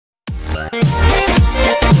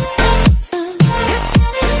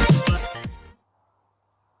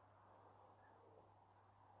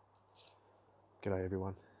G'day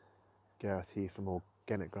everyone, Gareth here from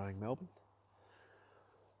Organic Growing Melbourne.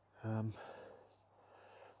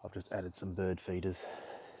 I've just added some bird feeders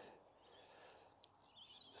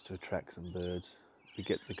just to attract some birds. We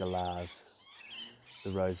get the galahs, the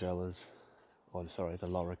rosellas, the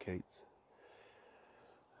lorikeets,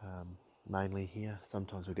 mainly here.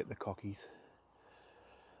 Sometimes we get the cockies,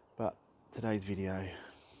 but today's video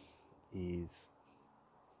is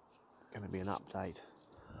going to be an update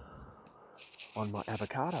on my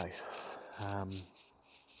avocado.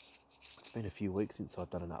 It's been a few weeks since I've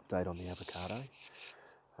done an update on the avocado,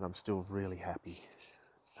 and I'm still really happy,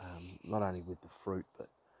 not only with the fruit, but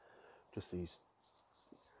just these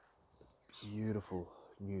beautiful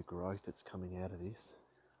new growth that's coming out of this.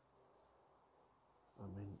 I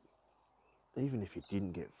mean, even if you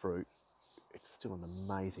didn't get fruit, it's still an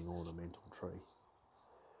amazing ornamental tree.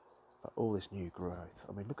 But all this new growth,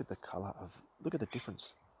 I mean, look at the colour look at the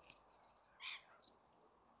difference.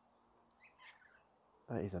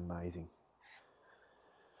 That is amazing.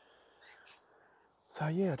 So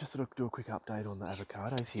yeah, I just thought I'd do a quick update on the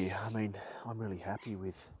avocados here. I mean, I'm really happy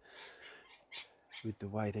with the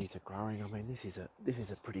way these are growing. I mean, this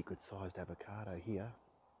is a pretty good sized avocado here.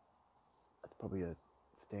 That's probably a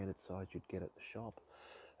standard size you'd get at the shop,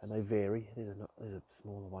 and they vary. There's a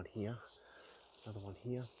smaller one here, another one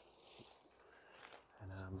here,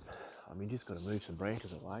 and I mean, you just got to move some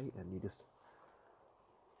branches away, and you just,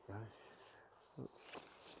 you know,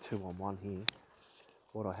 it's 2 on 1 here.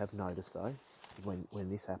 What I have noticed though, when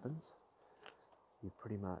this happens, you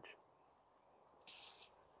pretty much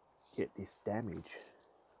get this damage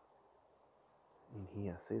in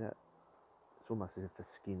here. See that? It's almost as if the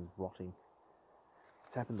skin's rotting.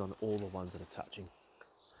 It's happened on all the ones that are touching.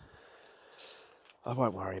 I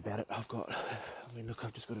won't worry about it. I mean, look,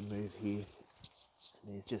 I've just got to move here.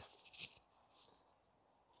 There's just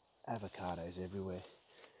avocados everywhere.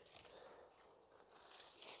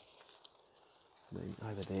 I mean,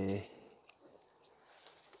 over there.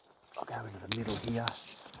 I'll go into the middle here.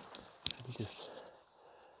 And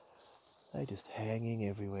they're just hanging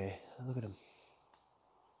everywhere. Look at them.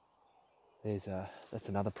 That's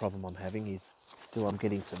another problem I'm having, is still I'm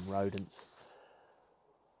getting some rodents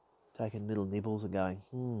taking little nibbles and going,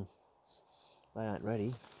 they aren't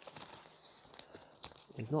ready.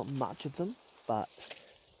 There's not much of them, but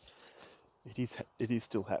it is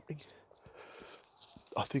still happening.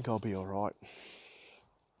 I think I'll be all right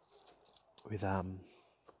with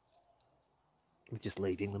just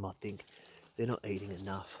leaving them. I think they're not eating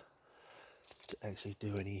enough to actually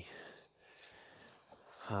do any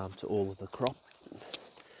harm to all of the crop.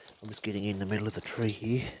 I'm just getting in the middle of the tree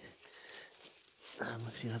here.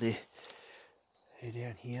 You know, they're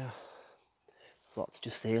down here. Lots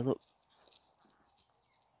just there, look.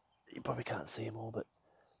 You probably can't see them all, but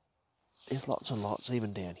there's lots and lots,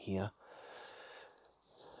 even down here.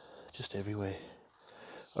 Just everywhere.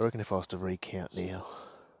 I reckon if I was to recount now,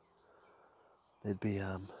 there'd be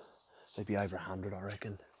over 100, I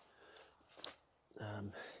reckon.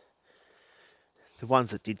 The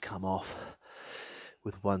ones that did come off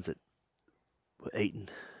were the ones that were eaten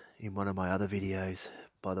in one of my other videos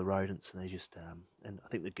by the rodents, and they just and I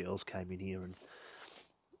think the girls came in here and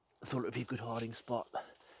thought it would be a good hiding spot,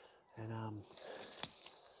 and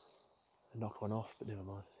knocked one off, but never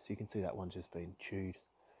mind. So you can see that one's just been chewed.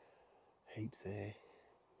 Heaps there.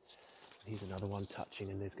 And here's another one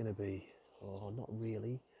touching, and there's going to be, oh, not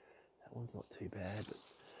really. That one's not too bad, but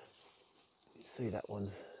you see that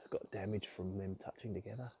one's got damage from them touching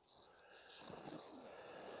together.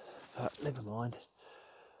 But never mind.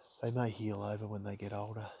 They may heal over when they get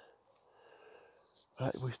older.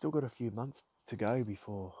 But we've still got a few months to go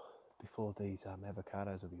before these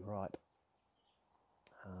avocados will be ripe.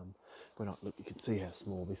 Look, you can see how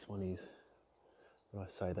small this one is. When I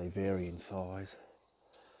say they vary in size.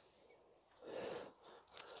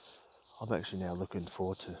 I'm actually now looking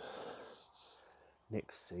forward to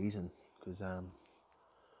next season, because I'm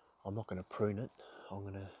not going to prune it. I'm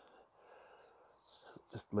going to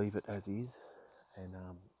just leave it as is, and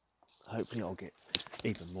hopefully I'll get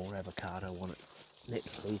even more avocado on it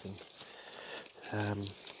next season. Hang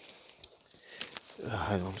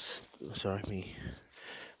on, sorry, me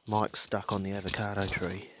mic's stuck on the avocado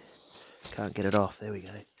tree. Can't get it off. There we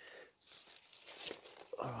go.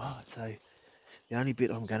 Alright, so the only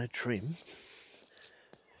bit I'm going to trim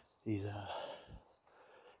is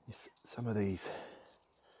some of these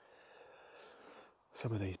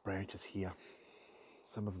branches here.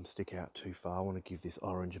 Some of them stick out too far. I want to give this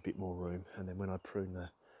orange a bit more room, and then when I prune the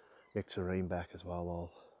nectarine back as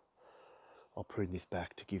well, I'll prune this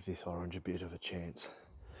back to give this orange a bit of a chance,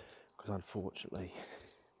 because unfortunately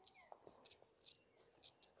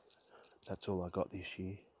That's all I got this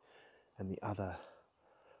year. And the other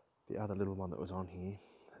little one that was on here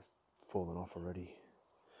has fallen off already.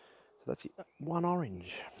 So that's one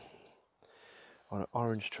orange. On an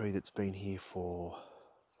orange tree that's been here for,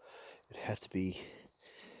 it have to be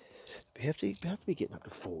getting up to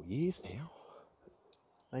 4 years now.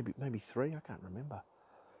 Maybe 3, I can't remember.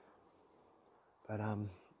 But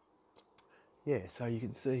yeah, so you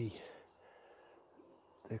can see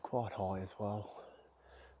they're quite high as well.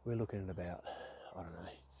 We're looking at about, I don't know,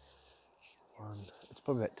 it's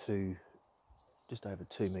probably about just over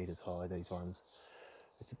 2 metres high, these ones.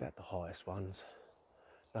 It's about the highest ones.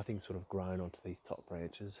 Nothing's sort of grown onto these top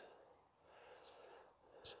branches.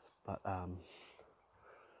 But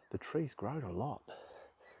the tree's grown a lot.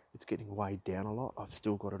 It's getting weighed down a lot. I've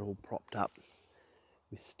still got it all propped up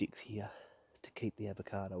with sticks here to keep the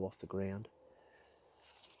avocado off the ground.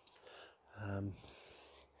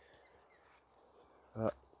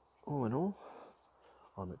 But all in all,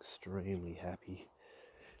 I'm extremely happy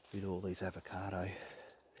with all these avocado.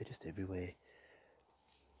 They're just everywhere.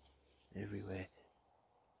 Everywhere.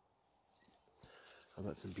 I've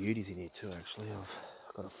got some beauties in here too, actually.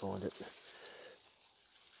 I've got to find it.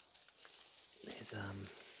 There's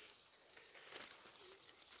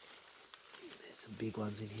some big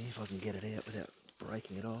ones in here if I can get it out without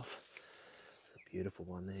breaking it off. There's a beautiful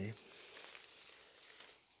one there.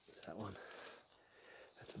 That one.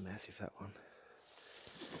 That's massive, that one.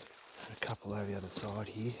 And a couple over the other side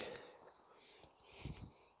here.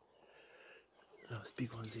 There's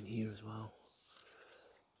big ones in here as well.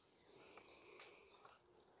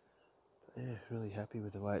 But yeah, really happy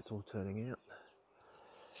with the way it's all turning out.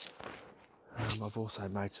 I've also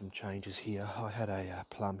made some changes here. I had a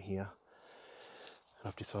plum here, and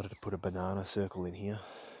I've decided to put a banana circle in here,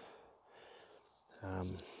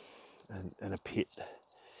 and a pit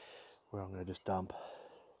where I'm going to just dump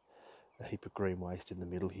a heap of green waste in the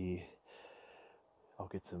middle here. I'll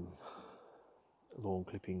get some lawn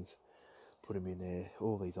clippings, put them in there.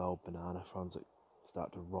 All these old banana fronds that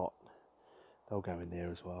start to rot, they'll go in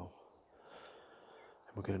there as well.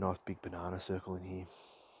 And we'll get a nice big banana circle in here.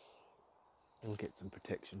 We'll get some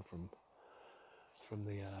protection from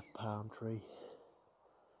the palm tree.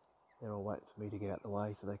 They're all waiting for me to get out the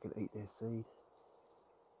way so they can eat their seed.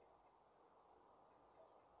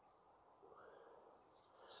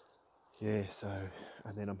 Yeah, so,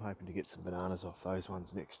 and then I'm hoping to get some bananas off those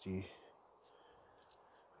ones next year,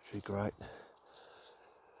 which would be great.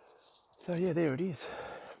 So yeah, there it is.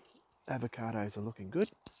 Avocados are looking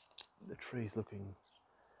good. The tree's looking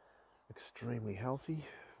extremely healthy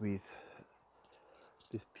with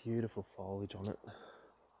this beautiful foliage on it.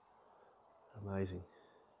 Amazing.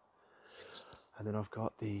 And then I've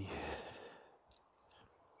got the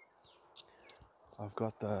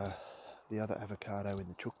other avocado in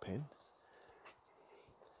the chook pen.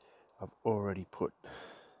 I've already put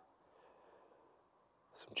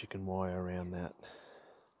some chicken wire around that,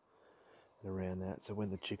 so when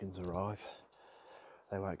the chickens arrive,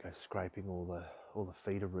 they won't go scraping all the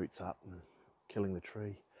feeder roots up and killing the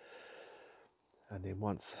tree. And then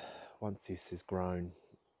once this has grown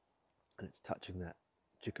and it's touching that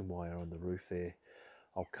chicken wire on the roof there,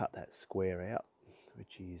 I'll cut that square out,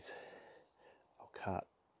 which is, I'll cut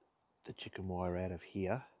the chicken wire out of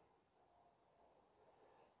here,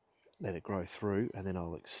 let it grow through, and then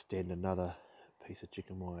I'll extend another piece of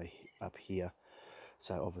chicken wire up here,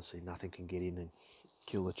 so obviously nothing can get in and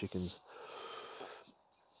kill the chickens.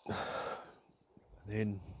 And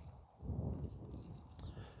then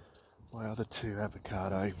my other 2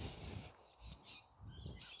 avocado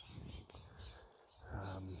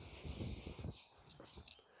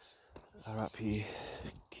are up here.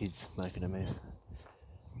 Kids making a mess.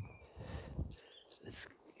 Let's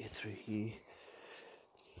get through here.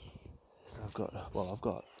 So I've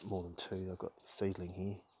got more than 2. I've got the seedling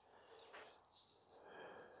here,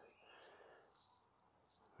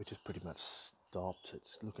 which is pretty much stopped.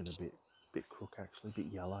 It's looking a bit crook actually, a bit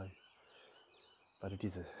yellow. But it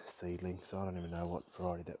is a seedling, so I don't even know what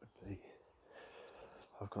variety that would be.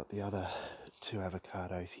 I've got the other 2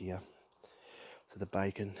 avocados here. So the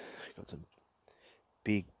bacon, got some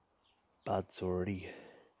big buds already.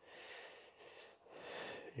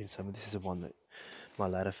 And this is the one that my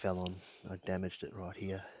ladder fell on. I damaged it right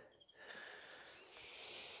here.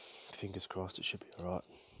 Fingers crossed it should be alright.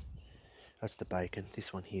 That's the bacon.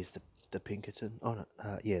 This one here is the Pinkerton. Oh no,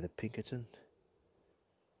 yeah, the Pinkerton.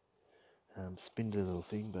 Spindly little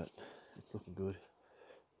thing, but it's looking good.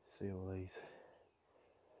 See all these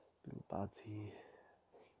little buds here,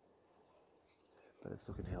 but it's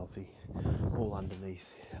looking healthy. All underneath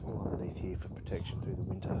here for protection through the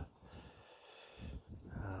winter.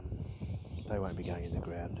 they won't be going in the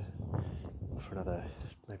ground for another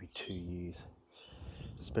maybe 2 years.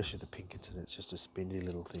 Especially the Pinkerton, it's just a spendy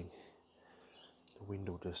little thing. The wind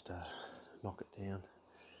will just knock it down.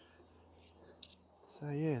 So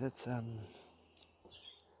yeah, that's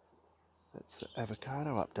the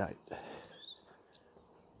avocado update.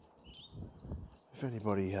 If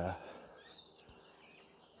anybody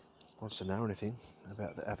wants to know anything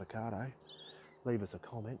about the avocado, leave us a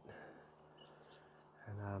comment.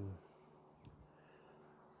 And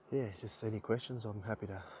yeah, just any questions I'm happy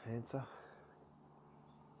to answer.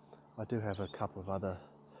 I do have a couple of other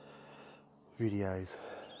videos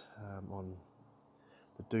on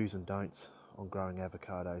the do's and don'ts on growing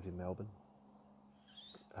avocados in Melbourne.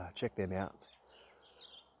 Check them out.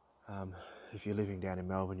 If you're living down in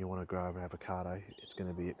Melbourne, you want to grow an avocado, it's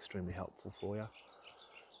going to be extremely helpful for you.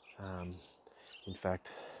 In fact,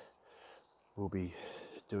 we'll be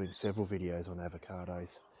doing several videos on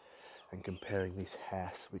avocados and comparing this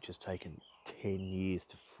Hass, which has taken 10 years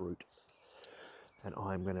to fruit, and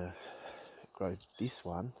I'm going to grow this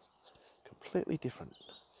one completely different.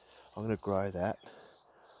 I'm going to grow that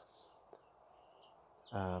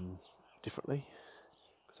differently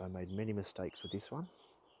because I made many mistakes with this one.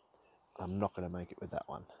 I'm not going to make it with that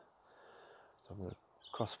one. So I'm going to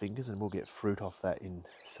cross fingers and we'll get fruit off that in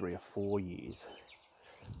 3 or 4 years.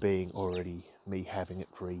 Being already me having it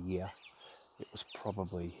for a year, it was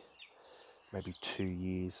probably maybe 2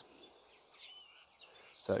 years.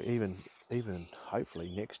 So even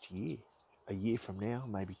hopefully next year, a year from now,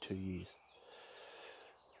 maybe 2 years.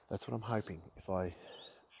 That's what I'm hoping if I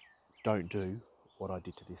don't do what I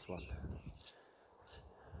did to this one.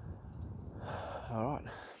 Alright,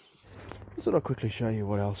 I thought I'd quickly show you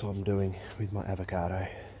what else I'm doing with my avocado.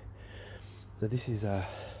 So this is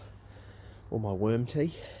all my worm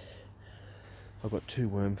tea. I've got 2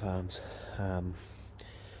 worm farms, and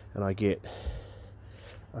I get,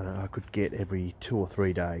 I don't know, I could get every 2 or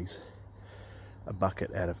 3 days a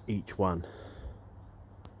bucket out of each one.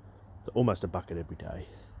 So almost a bucket every day.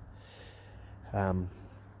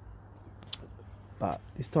 But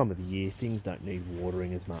this time of the year things don't need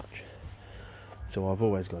watering as much, so I've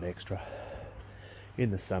always got extra.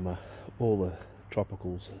 In the summer, all the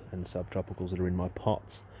tropicals and subtropicals that are in my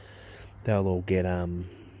pots, they'll all get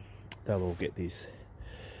this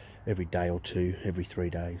every day or 2, every 3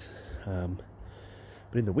 days.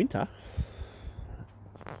 But in the winter,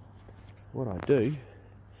 what I do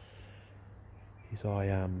is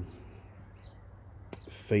I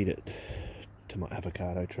feed it to my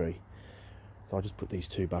avocado tree. So I just put these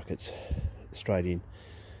 2 buckets straight in,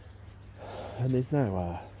 and there's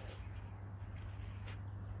no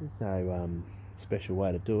special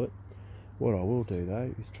way to do it. What I will do though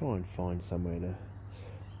is try and find somewhere to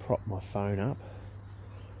prop my phone up,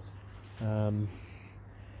 and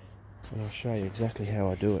I'll show you exactly how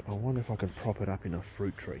I do it. I wonder if I can prop it up in a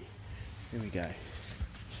fruit tree. Here we go.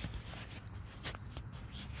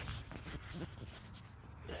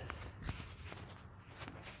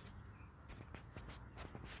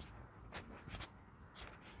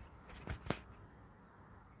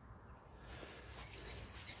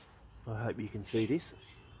 I hope you can see this.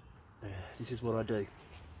 This is what I do.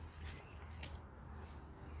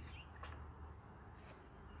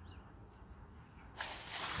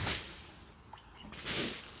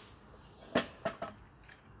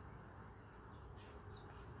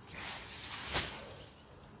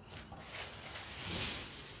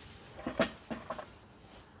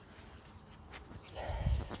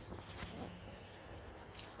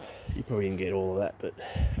 You probably didn't get all of that, but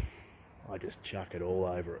I just chuck it all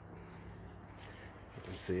over it. You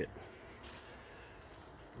can see it.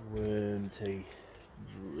 Worm tea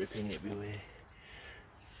dripping everywhere.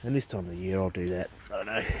 And this time of the year I'll do that, I don't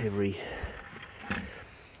know, every, I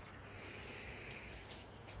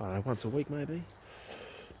don't know, once a week maybe.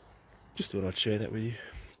 Just thought I'd share that with you.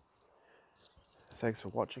 Thanks for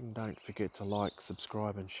watching. Don't forget to like,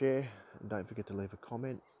 subscribe and share, and don't forget to leave a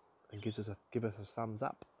comment and give us a thumbs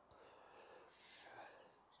up.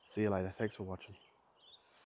 See you later. Thanks for watching.